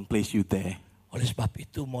God can place you there. Oleh sebab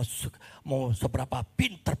itu mau seberapa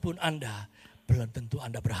pintar pun Anda, belum tentu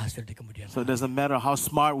Anda berhasil di kemudian So it hari. doesn't matter how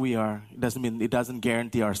smart we are, it doesn't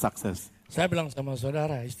guarantee our success. Saya bilang sama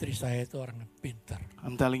saudara, istri saya itu orang yang pintar.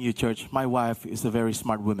 I'm telling you, church, my wife is a very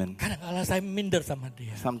smart woman. Kadang-kadang saya minder sama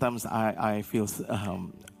dia. Sometimes I feel,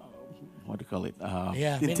 what do you call it?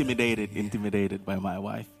 Intimidated by my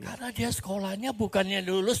wife. Yeah. Karena dia sekolahnya bukannya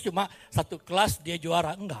lulus cuma satu kelas dia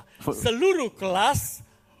juara, enggak. Seluruh kelas,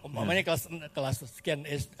 umpamanya kelas sekian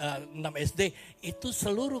 6 SD, itu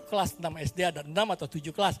seluruh kelas 6 SD ada 6 atau 7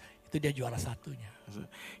 kelas, itu dia juara satunya.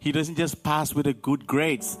 He doesn't just pass with the good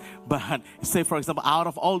grades, but say for example, out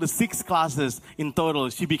of all the 6 classes in total,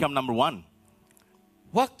 she become number 1.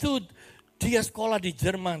 Waktu dia sekolah di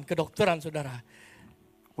Jerman, kedokteran saudara,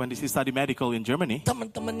 When she studied medical in Germany,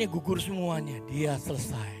 teman-temannya gugur semuanya, dia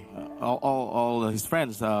selesai. all his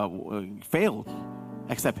friends failed,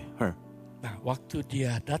 except her. Nah, waktu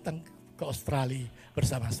dia datang ke Australia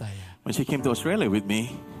bersama saya, When she came to Australia with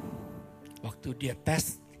me, waktu dia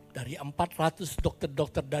tes dari 400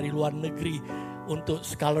 dokter-dokter dari luar negeri untuk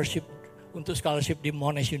scholarship di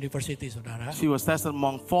Monash University, saudara. she was tested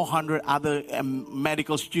among 400 other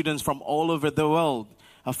medical students from all over the world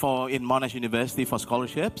in Monash University for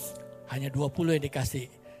scholarships. Hanya 20 yang dikasih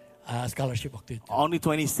scholarship waktu itu, Only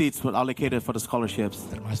 20 seats were allocated for the scholarships,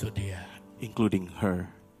 termasuk dia. including her.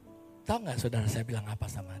 Tahu nggak saudara saya bilang apa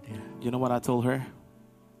sama dia? You know what I told her?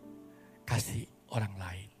 Kasih orang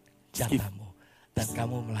lain jatahmu dan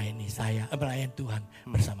kamu melayani Tuhan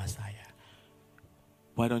bersama saya.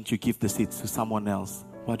 Why don't you give the seats to someone else?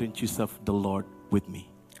 Why don't you serve the Lord with me?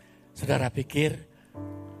 Saudara pikir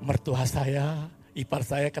mertua saya, ipar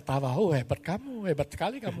saya ketawa, oh hebat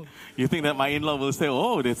sekali kamu. You think that my in-law will say,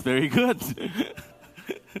 oh, that's very good.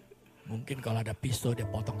 Mungkin kalau ada pisau dia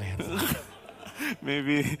potong leher saya.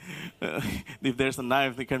 Maybe if there's a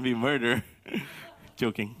knife, there can be murder.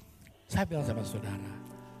 Joking. Saya bilang sama saudara,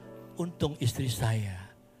 untung istri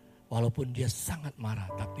saya Walaupun dia sangat marah,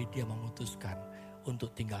 tapi dia memutuskan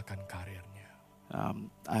untuk tinggalkan karirnya.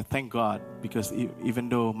 I thank God because even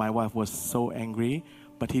though my wife was so angry,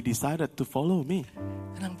 but He decided to follow me.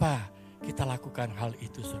 Kenapa kita lakukan hal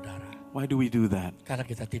itu, saudara? Why do we do that? Karena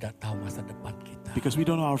kita tidak tahu masa depan kita. Because we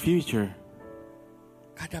don't know our future.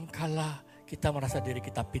 Kadangkala kita merasa diri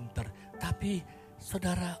kita pintar, tapi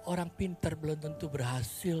saudara, orang pintar belum tentu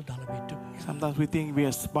berhasil dalam hidupnya. Sometimes we think we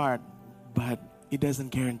are smart, but it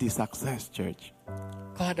doesn't guarantee success, church.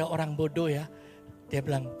 Kalau ada orang bodoh ya, dia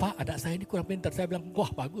bilang, Pak, anak saya ini kurang pintar. Saya bilang,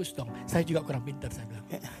 wah bagus dong. Saya juga kurang pintar, saya bilang.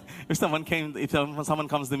 If someone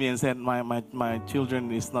comes to me and said, my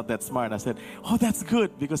children is not that smart, I said, oh, that's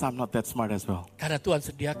good because I'm not that smart as well. Karena Tuhan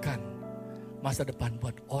sediakan masa depan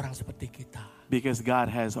buat orang seperti kita. Because God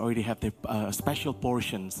has already have the special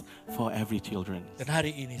portions for every children. Dan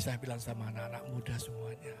hari ini saya bilang sama anak-anak muda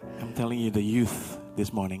semuanya. I'm telling you the youth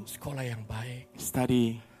this morning. Sekolah yang baik.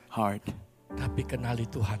 Study hard. Tapi kenali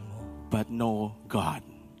Tuhanmu. But know God.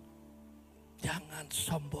 Jangan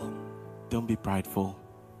sombong. Don't be prideful.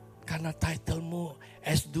 Karena titlemu,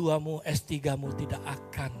 S2mu, S3mu tidak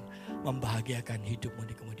akan membahagiakan hidupmu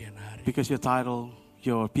di kemudian hari. Because your title,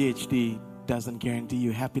 your PhD doesn't guarantee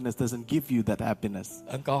you happiness, doesn't give you that happiness.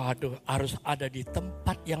 Engkau harus ada di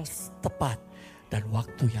tempat yang tepat dan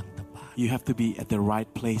waktu yang tepat. You have to be at the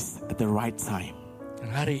right place at the right time.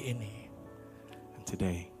 Dan hari ini, and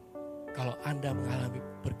today, kalau Anda mengalami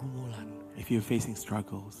pergumulan, if you're facing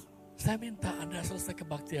struggles, saya minta Anda selesai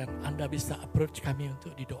kebaktian, Anda bisa approach kami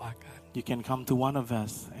untuk didoakan. You can come to one of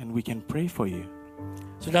us and we can pray for you.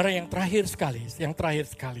 Saudara, yang terakhir sekali.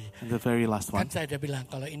 And the very last one. Kan saya udah bilang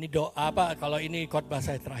kalau ini kalau ini khotbah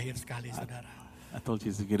saya terakhir sekali, saudara. I told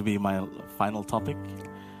you it's going to be my final topic.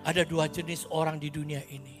 Ada dua jenis orang di dunia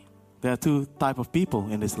ini. There are two type of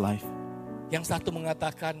people in this life. Yang satu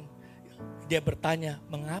mengatakan, dia bertanya,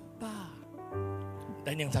 mengapa?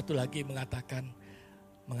 Dan yang satu lagi mengatakan,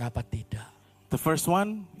 mengapa tidak? The first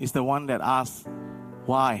one is the one that asks,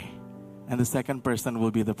 why? And the second person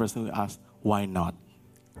will be the person who asks, why not?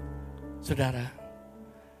 Saudara,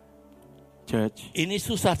 church, ini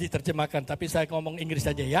susah diterjemahkan, tapi saya ngomong Inggris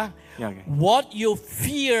saja ya. Yeah, okay. What you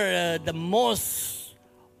fear the most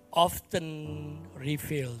often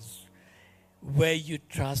reveals where you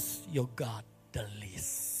trust your God the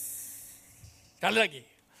least. Sekali lagi.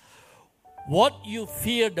 What you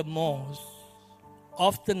fear the most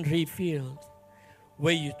often reveals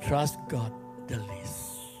where you trust God the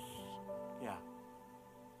least.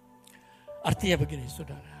 Artinya begini,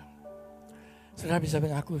 saudara. Saudara bisa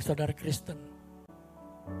mengaku saudara Kristen.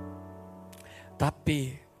 Tapi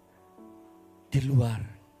di luar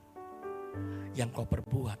yang kau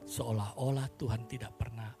perbuat seolah-olah Tuhan tidak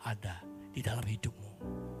pernah ada di dalam hidupmu.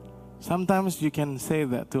 Sometimes you can say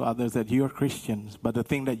that to others that you are Christians, but the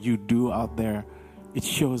thing that you do out there, it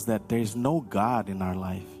shows that there is no God in our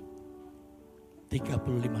life. 35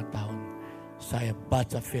 tahun saya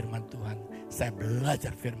baca firman Tuhan. Saya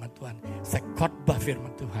belajar firman Tuhan. Saya khotbah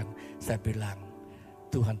firman Tuhan. Saya bilang,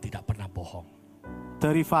 Tuhan tidak pernah bohong.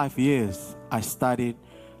 35 years I studied,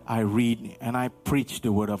 I read, and I preach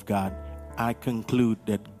the word of God. I conclude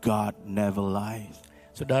that God never lies.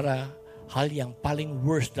 Saudara, hal yang paling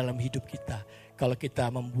worst dalam hidup kita, kalau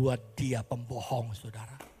kita membuat dia pembohong,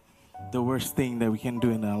 saudara. The worst thing that we can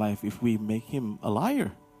do in our life if we make him a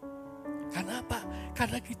liar. Karena apa?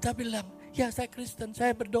 Karena kita bilang, ya saya Kristen,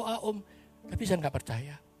 saya berdoa tapi saya nggak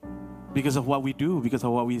percaya. Because of what we do, because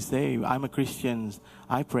of what we say. I'm a Christian,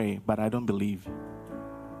 I pray, but I don't believe.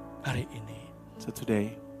 Hari ini, so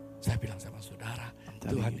today, saya bilang sama saudara,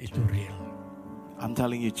 Tuhan itu real. I'm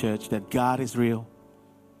telling you church that God is real.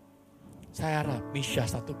 Saya harap Misha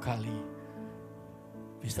satu kali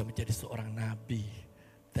bisa menjadi seorang nabi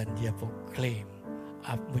dan dia proclaim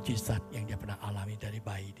mujizat yang dia pernah alami dari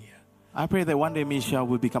bayi dia. I pray that one day Misha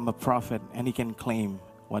will become a prophet and he can claim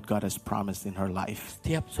what God has promised in her life.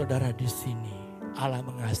 Setiap saudara di sini, Allah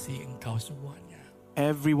mengasihi engkau semuanya.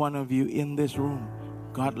 Every one of you in this room,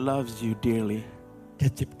 God loves you dearly. Dia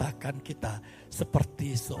ciptakan kita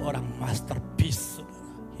seperti seorang masterpiece, saudara.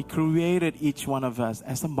 He created each one of us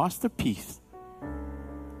as a masterpiece.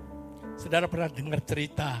 Saudara pernah dengar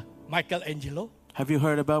cerita Michelangelo? Have you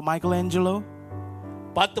heard about Michelangelo?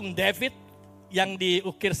 Patung David yang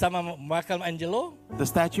diukir sama Michelangelo? The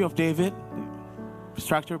statue of David,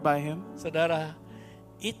 structured by him. Saudara,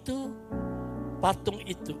 itu patung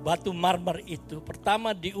itu, batu marmer itu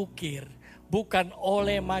pertama diukir bukan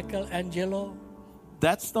oleh Michelangelo.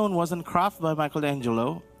 That stone wasn't crafted by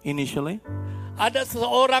Michelangelo initially. Ada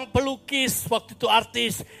seorang pelukis waktu itu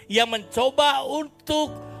artis yang mencoba untuk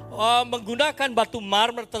menggunakan batu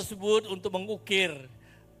marmer tersebut untuk mengukir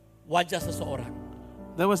wajah seseorang.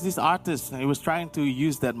 There was this artist, he was trying to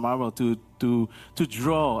use that marble to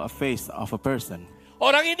draw a face of a person.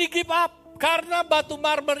 Orang ini give up karena batu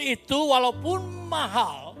marmer itu walaupun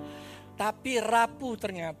mahal, tapi rapuh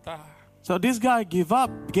ternyata. So this guy gave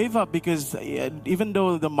up because even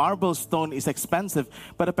though the marble stone is expensive,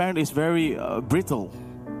 but apparently it's very brittle.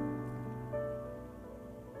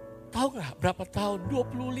 Tahu nggak berapa tahun?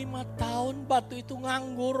 25 tahun batu itu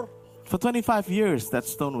nganggur. For 25 years, that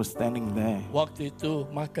stone was standing there. Waktu itu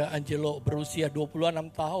Michelangelo berusia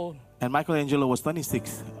 26 tahun. And Michelangelo was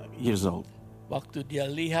 26 years old. Waktu dia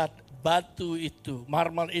lihat batu itu,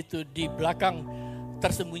 marmer itu di belakang,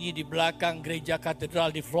 tersembunyi di belakang gereja katedral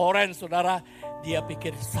di Florence, saudara, dia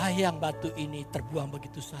pikir sayang batu ini terbuang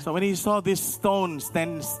begitu saja. So when he saw this stone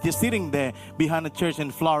just sitting there behind the church in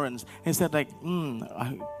Florence, he said like,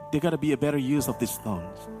 there got to be a better use of these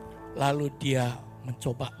stones. Lalu dia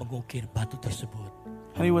mencoba mengukir batu tersebut.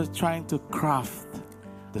 And he was trying to craft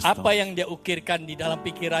the stone. Apa yang dia ukirkan di dalam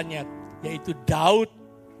pikirannya, yaitu Daud.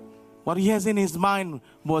 What he has in his mind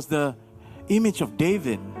was the image of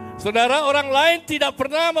David. Saudara, orang lain tidak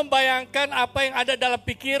pernah membayangkan apa yang ada dalam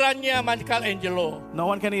pikirannya Michelangelo. No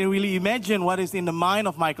one can really imagine what is in the mind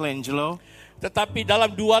of Michelangelo. Tetapi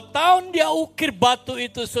dalam 2 tahun dia ukir batu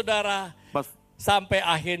itu, saudara. But Sampai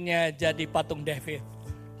akhirnya jadi patung David.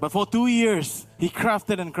 for 2 years, he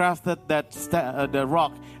crafted that the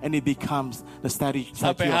rock, and it becomes the statue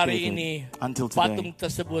Sampai of hari David ini until patung today.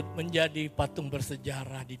 tersebut menjadi patung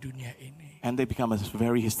bersejarah di dunia ini. And they become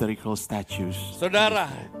very historical statues. Saudara,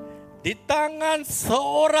 di tangan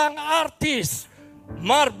seorang artis,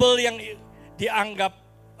 marble yang dianggap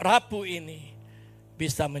rapuh ini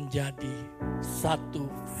bisa menjadi satu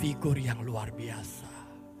figur yang luar biasa.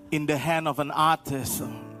 In the hand of an artist,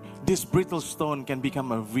 this brittle stone can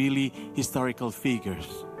become a really historical figures.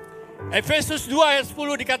 Efesus 2 ayat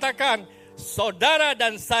 10 dikatakan, saudara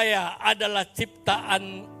dan saya adalah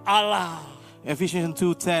ciptaan Allah. Ephesians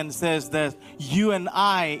 2:10 says that you and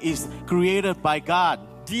I is created by God.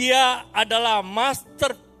 Dia adalah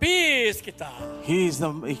masterpiece kita.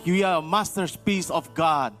 We are a masterpiece of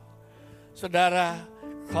God. Saudara,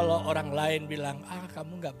 kalau orang lain bilang,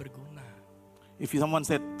 kamu gak berguna. If someone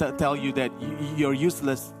tell you that you're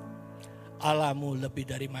useless, Allahmu lebih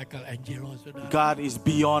dari Michelangelo, saudara. God is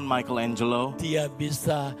beyond Michelangelo. Dia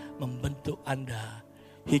bisa membentuk Anda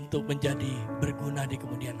untuk menjadi berguna di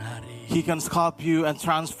kemudian hari. He can sculpt you and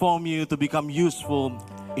transform you to become useful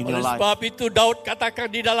in your Oleh life. sebab itu Daud katakan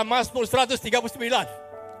di dalam Mazmur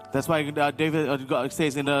 139. That's why David God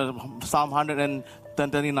says in the Psalm 139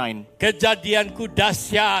 Kejadianku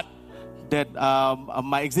dahsyat. that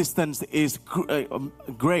my existence is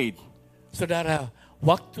great. Saudara,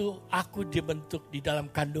 waktu aku dibentuk di dalam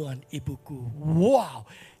kandungan ibuku, wow,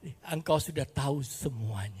 engkau sudah tahu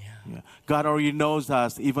semuanya. Yeah. God already knows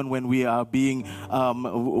us even when we are being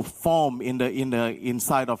formed in the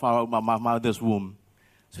inside of our mother's womb.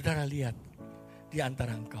 Saudara lihat, di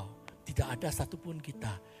antara engkau tidak ada satupun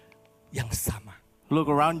kita yang sama. Look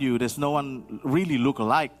around you, there's no one really look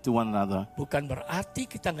alike to one another. Bukan berarti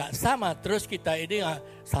kita nggak sama, terus kita ini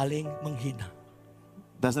saling menghina.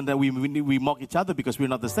 Doesn't that we mock each other because we're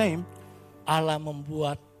not the same? Allah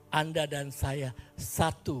membuat Anda dan saya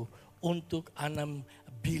satu untuk 6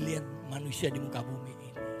 billion manusia di muka bumi ini.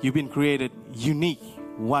 You've been created unique,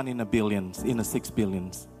 1 in a billion, in a 6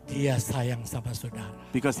 billions. Dia sayang sama saudara.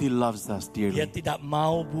 Because He loves us Dia dearly. tidak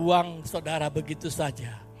mau buang saudara begitu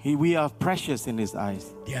saja. We are precious in His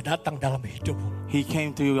eyes. Dia datang dalam hidupmu. He came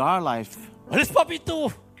to our life. Oleh sebab itu,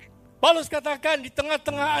 Paulus katakan, di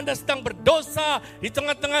tengah-tengah Anda sedang berdosa, di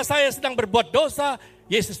tengah-tengah saya sedang berbuat dosa,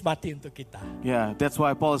 Yesus mati untuk kita. Yeah, that's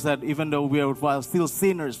why Paul said, even though we are while still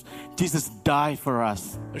sinners, Jesus died for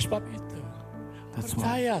us. Oleh sebab itu, That's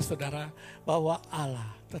why. percaya saudara bahwa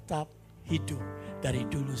Allah tetap hidup dari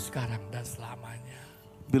dulu, sekarang, dan selamanya.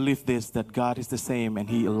 Believe this, that God is the same and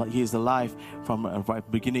He is alive from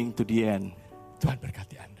beginning to the end. Tuhan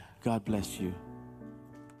berkati Anda. God bless you.